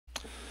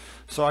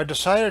So I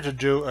decided to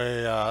do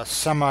a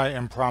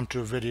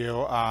semi-impromptu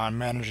video on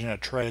managing a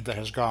trade that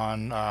has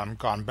gone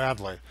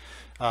badly.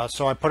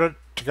 So I put it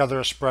together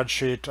a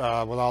spreadsheet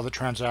with all the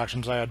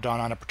transactions I had done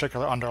on a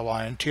particular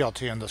underlying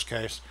TLT in this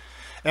case,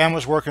 and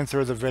was working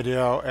through the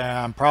video,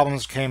 and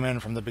problems came in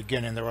from the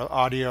beginning. There were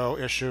audio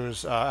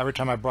issues. Every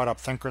time I brought up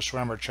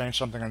Thinkorswim or changed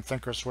something in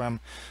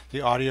Thinkorswim,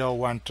 the audio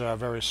went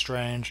very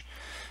strange.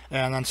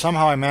 And then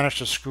somehow I managed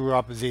to screw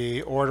up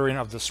the ordering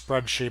of the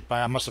spreadsheet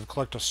I must have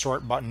clicked a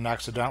sort button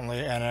accidentally,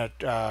 and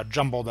it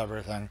jumbled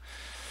everything.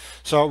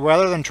 So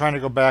rather than trying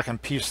to go back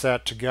and piece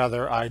that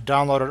together, I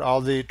downloaded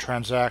all the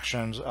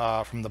transactions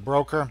from the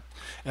broker,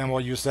 and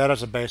we'll use that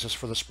as a basis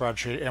for the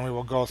spreadsheet. And we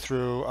will go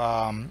through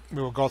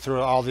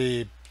all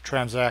the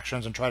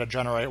transactions and try to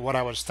generate what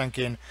I was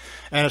thinking.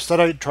 And instead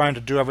of trying to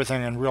do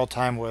everything in real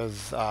time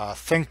with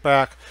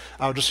ThinkBack,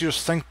 I'll just use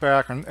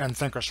ThinkBack and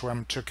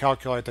Thinkorswim to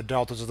calculate the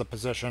deltas of the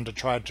position to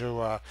try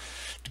to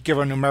give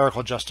a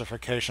numerical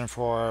justification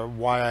for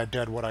why I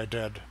did what I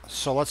did.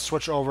 So let's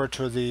switch over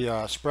to the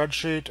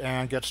spreadsheet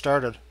and get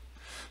started.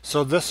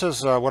 So this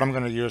is what I'm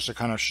going to use to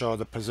kind of show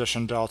the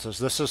position deltas.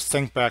 This is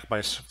ThinkBack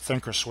by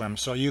Thinkorswim.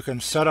 So you can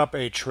set up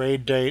a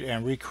trade date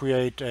and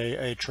recreate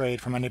a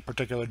trade from any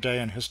particular day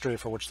in history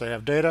for which they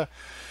have data.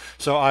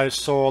 So I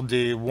sold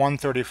the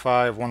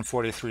 135,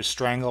 143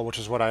 Strangle, which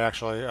is what I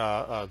actually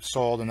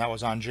sold, and that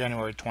was on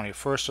January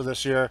 21st of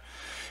this year.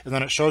 And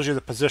then it shows you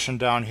the position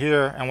down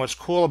here. And what's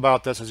cool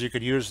about this is you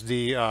could use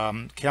the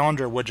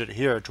calendar widget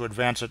here to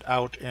advance it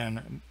out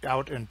in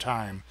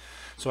time.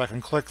 So I can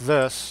click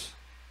this.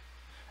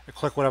 I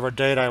click whatever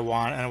date I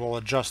want, and it will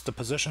adjust the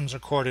positions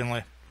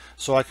accordingly.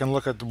 So I can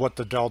look at what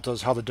the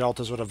deltas, how the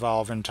deltas would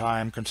evolve in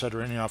time,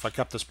 considering, if I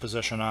kept this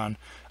position on.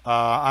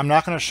 I'm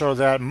not going to show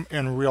that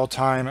in real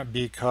time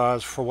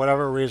because for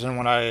whatever reason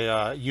when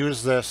I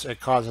use this,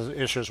 it causes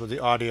issues with the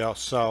audio.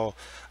 So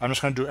I'm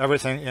just going to do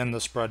everything in the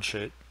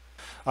spreadsheet.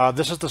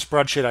 This is the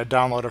spreadsheet I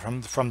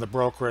downloaded from the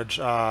brokerage.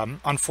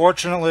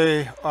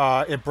 Unfortunately,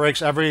 it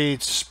breaks every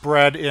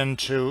spread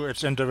into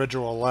its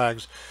individual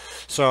legs.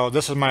 So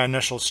this is my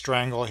initial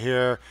Strangle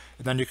here,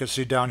 and then you can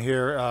see down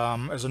here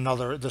is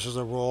another. This is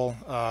a rule.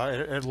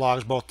 It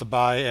logs both the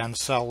buy and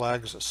sell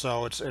legs,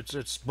 so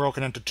it's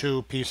broken into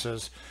two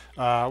pieces.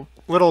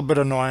 Little bit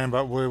annoying,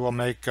 but we will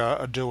make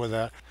a do with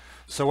that.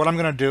 So what I'm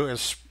going to do is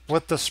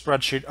split the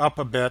spreadsheet up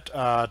a bit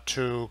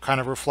to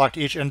kind of reflect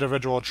each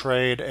individual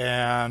trade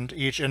and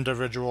each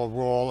individual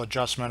rule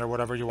adjustment or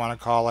whatever you want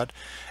to call it.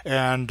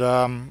 And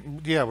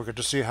yeah, we could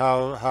just see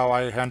how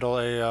I handle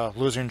a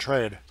losing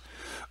trade.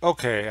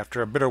 Okay,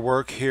 after a bit of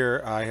work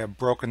here, I have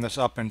broken this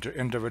up into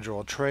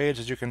individual trades,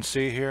 as you can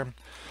see here.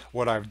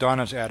 What I've done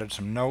is added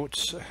some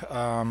notes,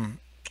 kind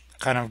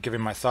of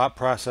giving my thought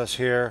process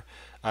here.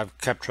 I've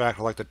kept track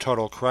of like the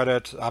total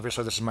credit.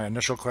 Obviously, this is my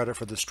initial credit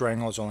for the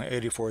Strangle. It's only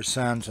 84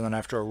 cents, and then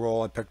after a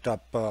roll, I picked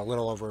up a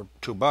little over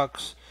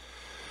 $2.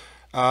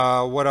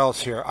 What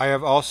else here? I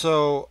have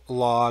also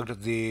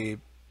logged the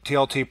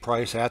TLT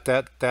price at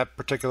that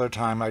particular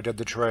time I did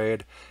the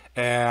trade,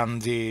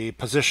 and the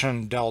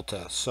position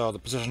delta. So the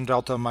position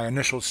delta of my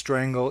initial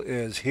Strangle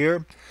is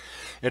here.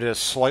 It is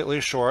slightly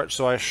short,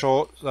 so I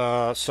show.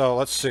 So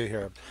let's see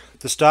here.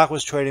 The stock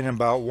was trading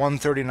about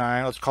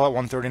 139. Let's call it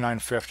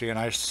 139.50, and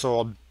I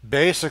sold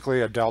basically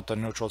a delta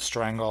neutral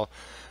Strangle.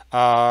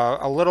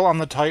 A little on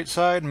the tight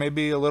side,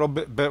 maybe a little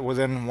bit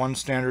within one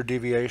standard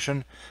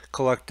deviation.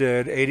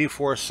 Collected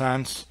 84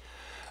 cents.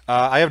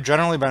 I have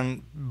generally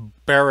been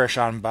bearish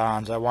on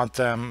bonds. I want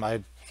them.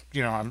 I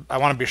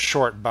want to be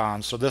short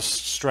bonds. So this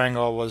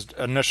Strangle was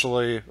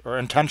initially or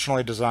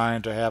intentionally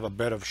designed to have a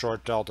bit of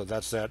short delta.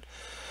 That's that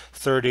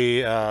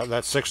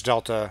 6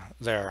 delta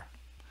there.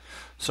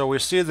 So we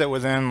see that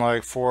within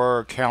like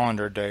 4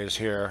 calendar days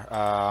here,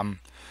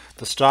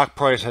 the stock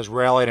price has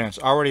rallied and it's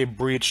already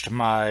breached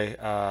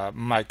my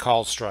my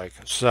call strike.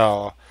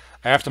 So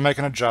I have to make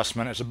an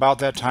adjustment. It's about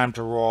that time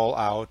to roll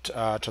out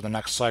to the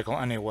next cycle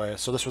anyway.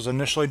 So this was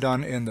initially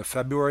done in the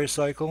February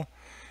cycle.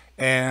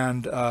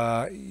 And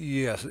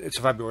yes, it's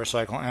a February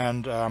cycle,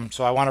 and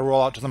so I want to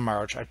roll out to the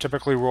March. I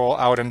typically roll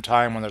out in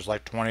time when there's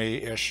like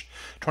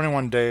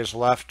 21 days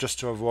left,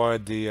 just to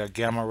avoid the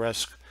gamma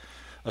risk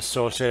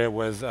associated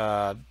with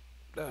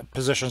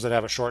positions that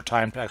have a short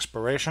time to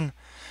expiration.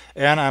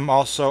 And I'm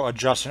also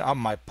adjusting up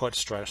my put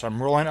strike. So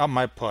I'm rolling up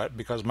my put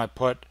because my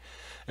put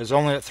is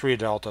only at 3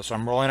 delta. So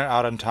I'm rolling it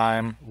out in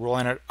time,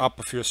 rolling it up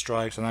a few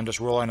strikes, and then just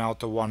rolling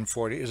out the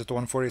 140. Is it the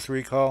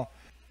 143 call?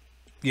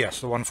 Yes,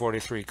 the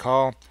 143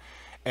 call.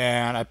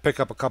 And I pick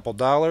up a couple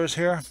dollars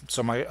here.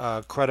 So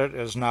my credit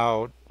is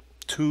now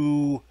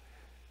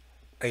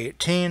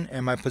 218,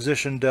 and my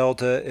position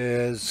delta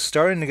is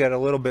starting to get a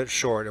little bit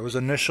short. It was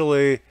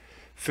initially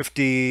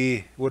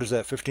 50, what is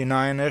that,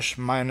 59-ish,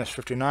 minus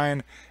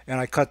 59, and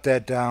I cut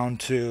that down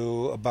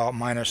to about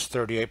minus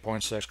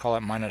 38.6, call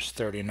it minus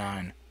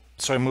 39.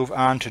 So I move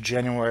on to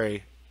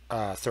January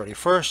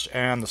 31st,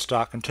 and the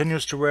stock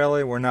continues to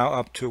rally. We're now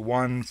up to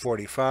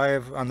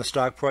 145 on the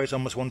stock price,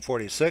 almost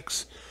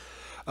 146.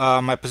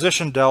 My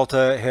position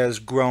delta has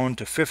grown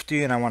to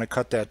 50 and I want to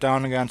cut that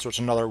down again, so it's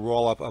another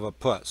roll up of a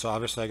put. So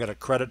obviously I got a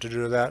credit to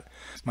do that.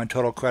 My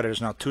total credit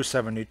is now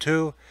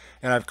 272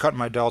 and I've cut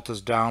my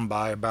deltas down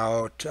by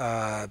about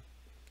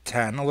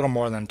 10, a little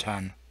more than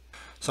 10.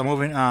 So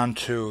moving on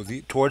to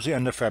towards the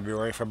end of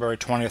February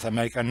 20th, I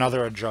make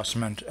another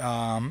adjustment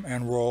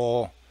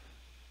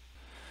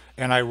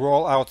and I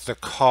roll out the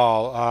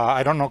call.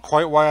 I don't know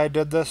quite why I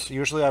did this.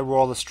 Usually I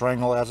roll the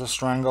strangle as a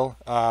strangle,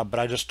 but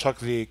I just took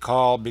the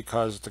call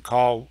because the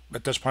call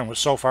at this point was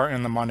so far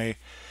in the money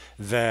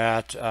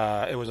that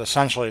it was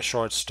essentially a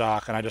short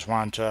stock, and I just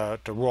wanted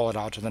to roll it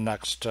out to the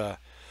next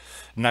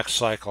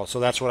cycle.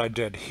 So that's what I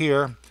did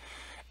here.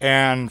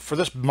 And for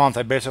this month,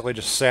 I basically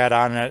just sat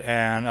on it,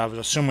 and I was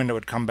assuming it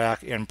would come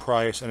back in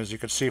price. And as you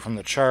can see from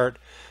the chart,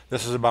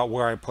 this is about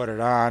where I put it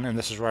on, and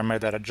this is where I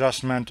made that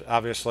adjustment.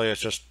 Obviously, it's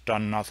just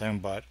done nothing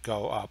but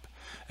go up.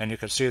 And you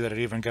can see that it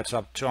even gets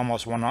up to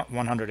almost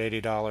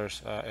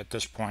 $180 at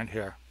this point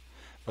here.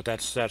 But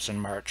that's in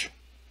March.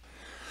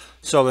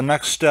 So the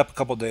next step, a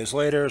couple days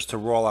later, is to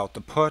roll out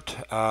the put.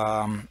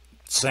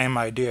 Same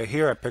idea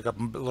here. I pick up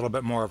a little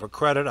bit more of a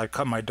credit. I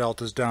cut my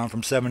deltas down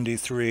from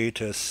 73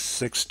 to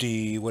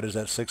 60, what is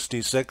that,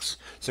 66,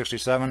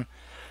 67,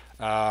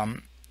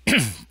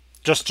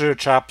 just to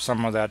chop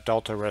some of that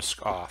delta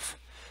risk off.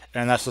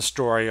 And that's the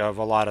story of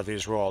a lot of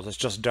these rolls. It's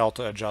just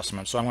delta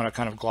adjustments. So I'm going to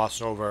kind of gloss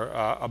over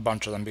a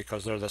bunch of them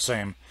because they're the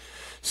same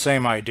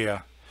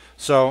idea.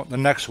 So the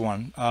next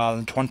one,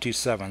 the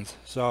 27th.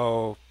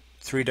 So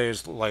 3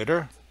 days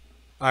later,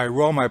 I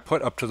roll my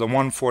put up to the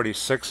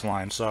 146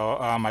 line. So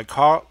my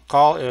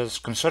call is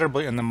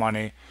considerably in the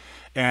money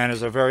and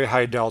is a very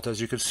high delta, as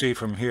you can see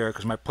from here,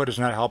 because my put is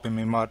not helping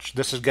me much.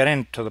 This is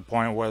getting to the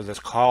point where this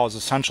call is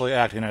essentially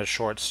acting as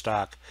short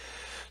stock.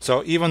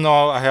 So even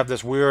though I have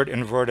this weird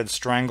inverted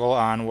strangle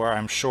on where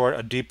I'm short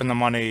a deep in the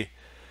money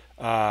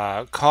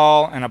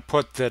call and a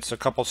put that's a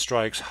couple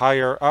strikes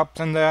higher up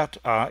than that,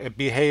 it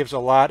behaves a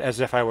lot as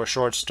if I were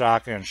short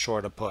stock and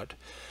short a put.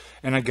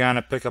 And again,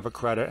 I pick up a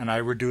credit and I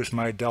reduce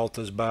my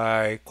deltas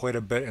by quite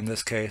a bit in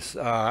this case.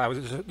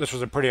 This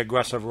was a pretty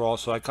aggressive roll,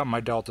 so I cut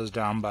my deltas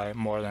down by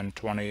more than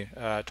 20.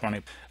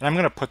 And I'm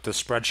going to put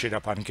this spreadsheet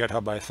up on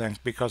GitHub, I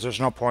think, because there's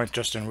no point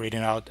just in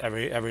reading out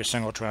every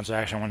single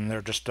transaction when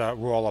they're just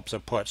roll-ups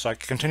of put. So I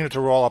continue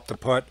to roll up the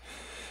put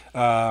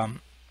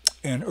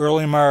in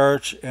early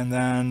March, and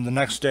then the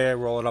next day I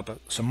roll it up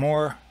some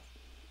more.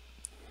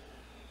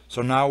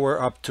 So now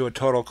we're up to a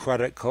total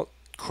credit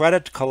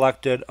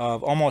collected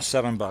of almost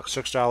 $7,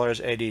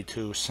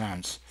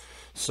 $6.82.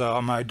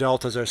 So my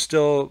deltas are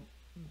still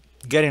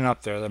getting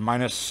up there. They're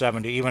minus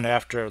 70 even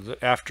after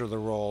the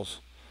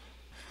rolls.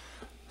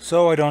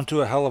 So I don't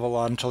do a hell of a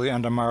lot until the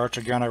end of March.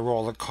 Again, I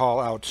roll the call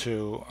out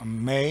to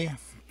May.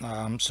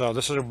 So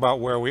this is about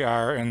where we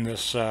are in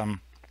this on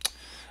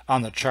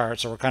the chart.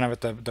 So we're kind of at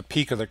the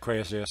peak of the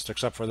craziest,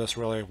 except for this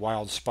really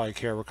wild spike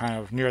here. We're kind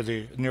of near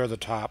the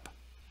top.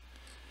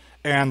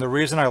 And the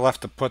reason I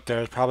left the put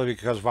there is probably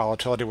because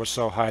volatility was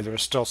so high. There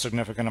was still a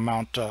significant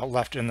amount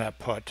left in that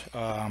put,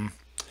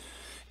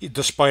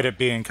 despite it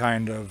being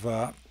kind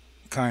of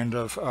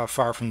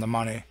far from the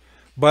money.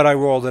 But I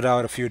rolled it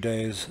out a few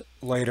days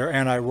later,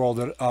 and I rolled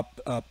it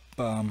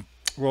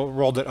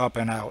rolled it up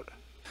and out.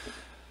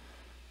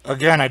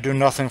 Again, I do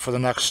nothing for the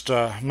next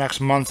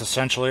month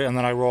essentially, and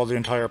then I roll the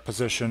entire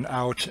position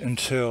out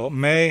until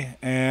May.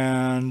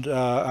 And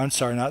I'm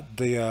sorry, not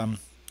the.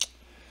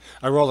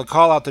 I roll the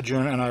call out to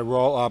June and I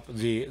roll up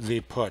the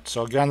put.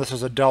 So again, this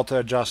is a delta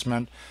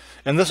adjustment,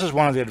 and this is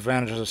one of the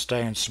advantages of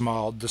staying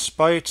small.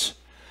 Despite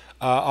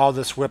all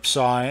this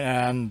whipsawing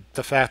and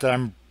the fact that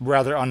I'm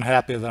rather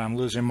unhappy that I'm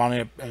losing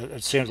money,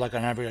 it seems like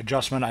on every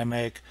adjustment I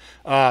make,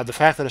 the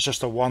fact that it's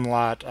just a one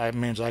lot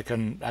means I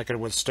can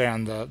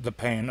withstand the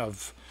pain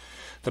of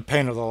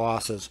the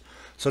losses.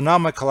 So now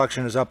my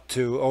collection is up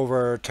to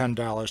over $10,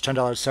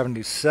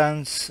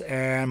 $10.70,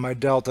 and my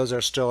deltas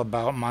are still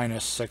about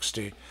minus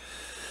 60.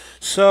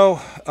 So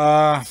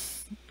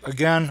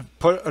again,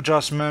 put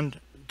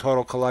adjustment,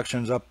 total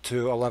collections up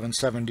to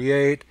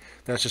 1178.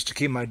 That's just to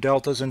keep my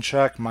deltas in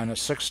check,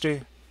 minus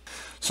 60.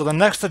 So the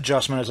next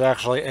adjustment is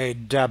actually a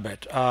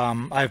debit.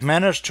 I've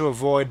managed to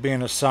avoid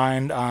being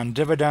assigned on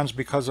dividends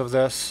because of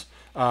this,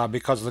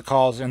 because of the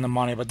calls in the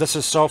money, but this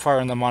is so far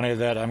in the money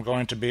that I'm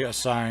going to be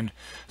assigned.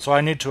 So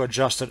I need to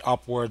adjust it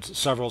upwards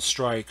several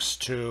strikes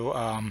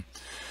to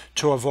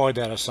avoid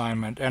that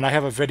assignment. And I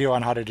have a video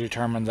on how to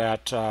determine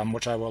that,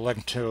 which I will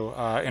link to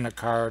in a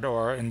card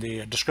or in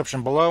the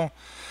description below.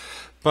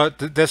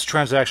 But this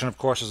transaction, of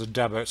course, is a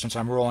debit since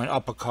I'm rolling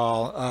up a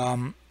call.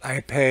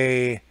 I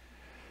pay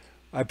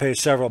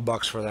several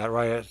bucks for that,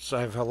 right?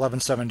 I have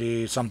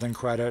 1170 something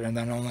credit, and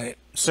then only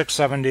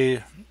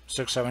 670.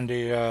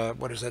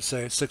 What does that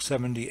say?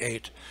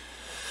 678.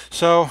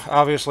 So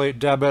obviously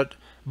debit.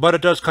 But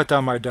it does cut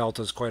down my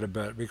deltas quite a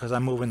bit because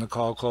I'm moving the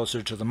call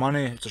closer to the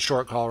money. It's a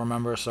short call,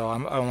 remember, so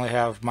I only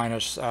have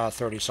minus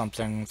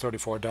 30-something,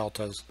 34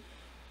 deltas.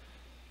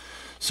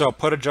 So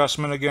put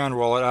adjustment again,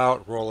 roll it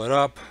out, roll it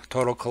up.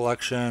 Total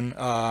collection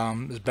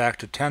is back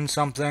to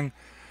 10-something.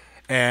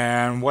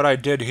 And what I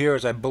did here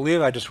is I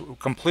believe I just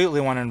completely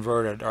went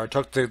inverted, or I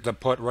took the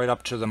put right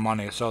up to the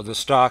money. So the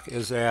stock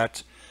is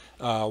at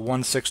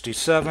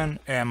 167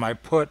 and my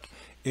put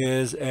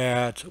is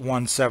at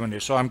 170.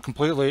 So I'm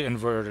completely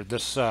inverted.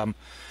 This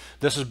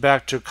is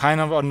back to kind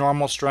of a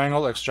normal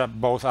strangle, except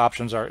both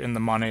options are in the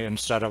money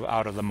instead of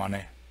out of the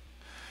money.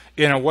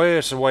 In a way,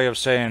 it's a way of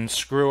saying,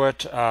 screw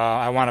it,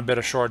 I want a bit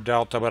of short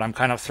delta, but I'm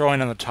kind of throwing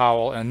in the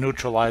towel and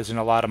neutralizing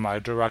a lot of my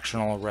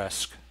directional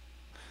risk.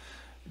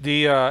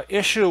 The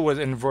issue with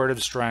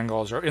inverted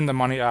strangles, or in the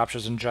money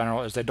options in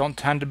general, is they don't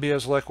tend to be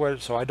as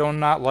liquid, so I do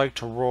not like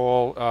to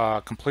roll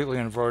completely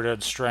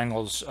inverted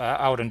strangles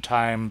out in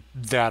time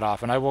that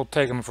often. I will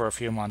take them for a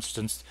few months,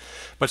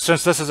 but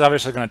since this is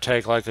obviously going to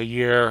take like a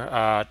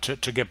year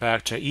to get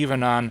back to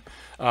even on,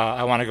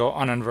 I want to go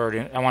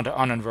uninverting. I want to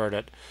uninvert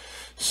it.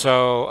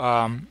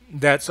 So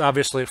that's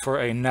obviously for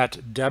a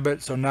net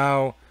debit. So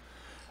now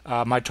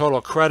my total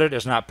credit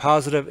is not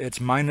positive,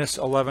 it's minus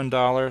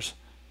 $11.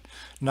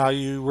 Now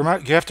you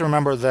have to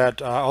remember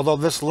that although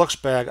this looks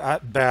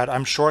bad,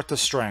 I'm short the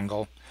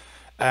strangle,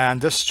 and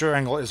this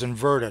strangle is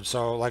inverted.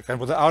 So like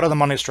with the out of the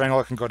money strangle,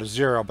 it can go to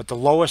 0, but the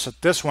lowest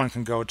that this one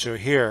can go to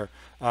here,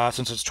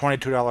 since it's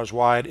 $22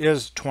 wide,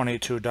 is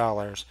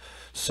 $22.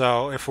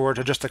 So if we were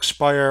to just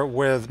expire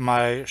with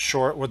my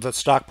short, with the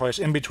stock price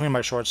in between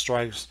my short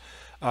strikes,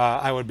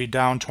 I would be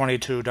down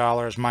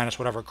 $22 minus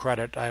whatever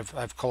credit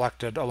I've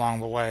collected along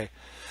the way.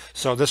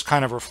 So this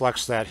kind of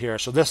reflects that here.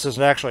 So this is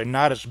actually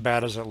not as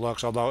bad as it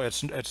looks, although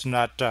it's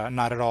not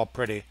at all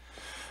pretty.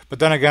 But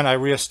then again, I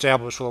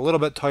reestablished with a little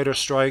bit tighter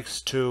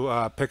strikes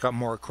to pick up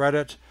more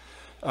credit,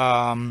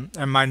 and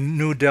my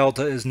new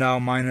delta is now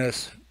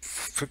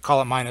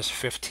call it minus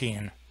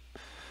 15.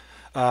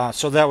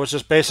 So that was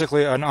just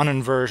basically an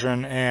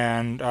uninversion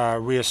and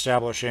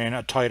reestablishing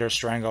a tighter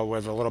strangle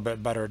with a little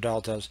bit better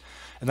deltas.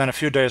 And then a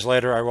few days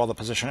later, I roll the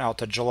position out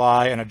to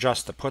July and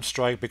adjust the put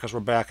strike because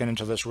we're back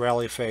into this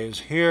rally phase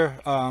here,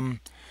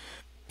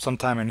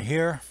 sometime in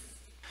here.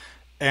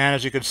 And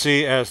as you can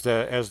see, as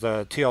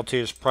the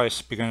TLT's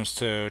price begins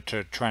to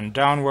trend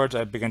downwards,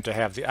 I begin to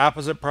have the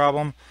opposite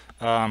problem.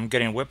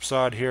 Getting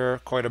whipsawed here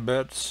quite a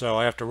bit, so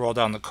I have to roll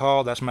down the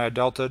call. That's my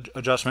delta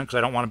adjustment because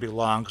I don't want to be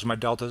long because my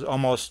delta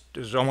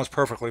is almost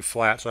perfectly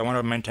flat. So I want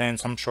to maintain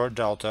some short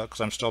delta because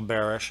I'm still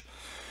bearish.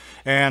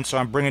 And so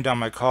I'm bringing down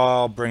my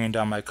call,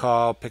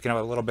 picking up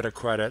a little bit of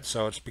credit.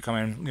 So it's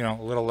becoming, a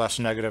little less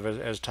negative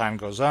as time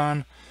goes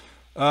on.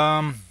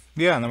 Yeah,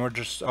 and then we're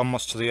just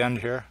almost to the end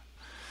here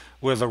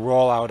with a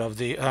rollout of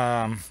the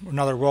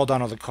another roll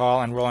down of the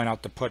call and rolling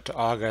out the put to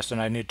August,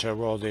 and I need to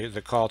roll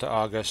the call to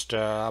August.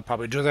 I'll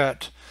probably do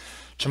that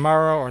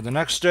tomorrow or the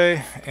next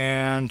day.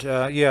 And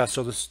yeah,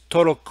 so this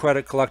total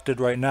credit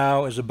collected right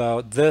now is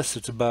about this.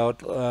 It's about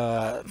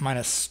call it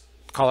minus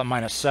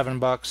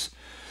 $7.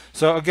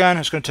 So again,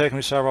 it's going to take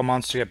me several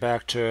months to get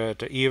back to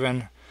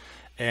even,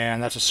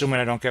 and that's assuming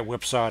I don't get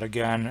whipsawed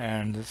again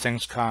and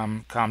things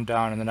calm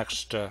down in the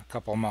next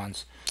couple of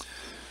months.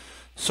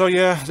 So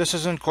yeah, this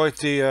isn't quite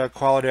the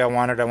quality I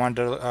wanted. I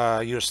wanted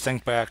to use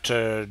ThinkBack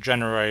to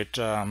generate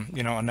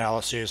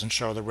analyses and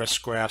show the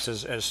risk graphs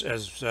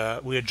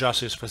as we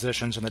adjust these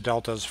positions and the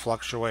deltas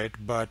fluctuate,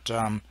 but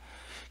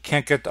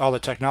can't get all the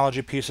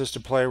technology pieces to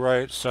play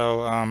right.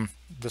 So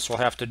this will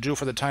have to do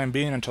for the time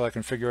being until I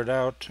can figure it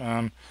out.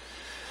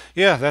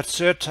 Yeah, that's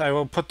it. I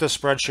will put this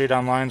spreadsheet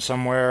online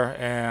somewhere,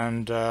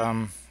 and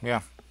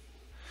yeah.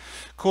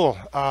 Cool.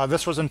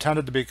 This was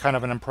intended to be kind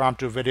of an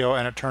impromptu video,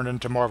 and it turned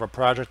into more of a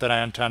project than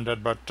I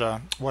intended,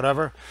 but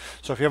whatever.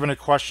 So if you have any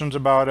questions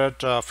about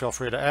it, feel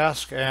free to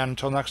ask, and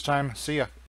until next time, see ya.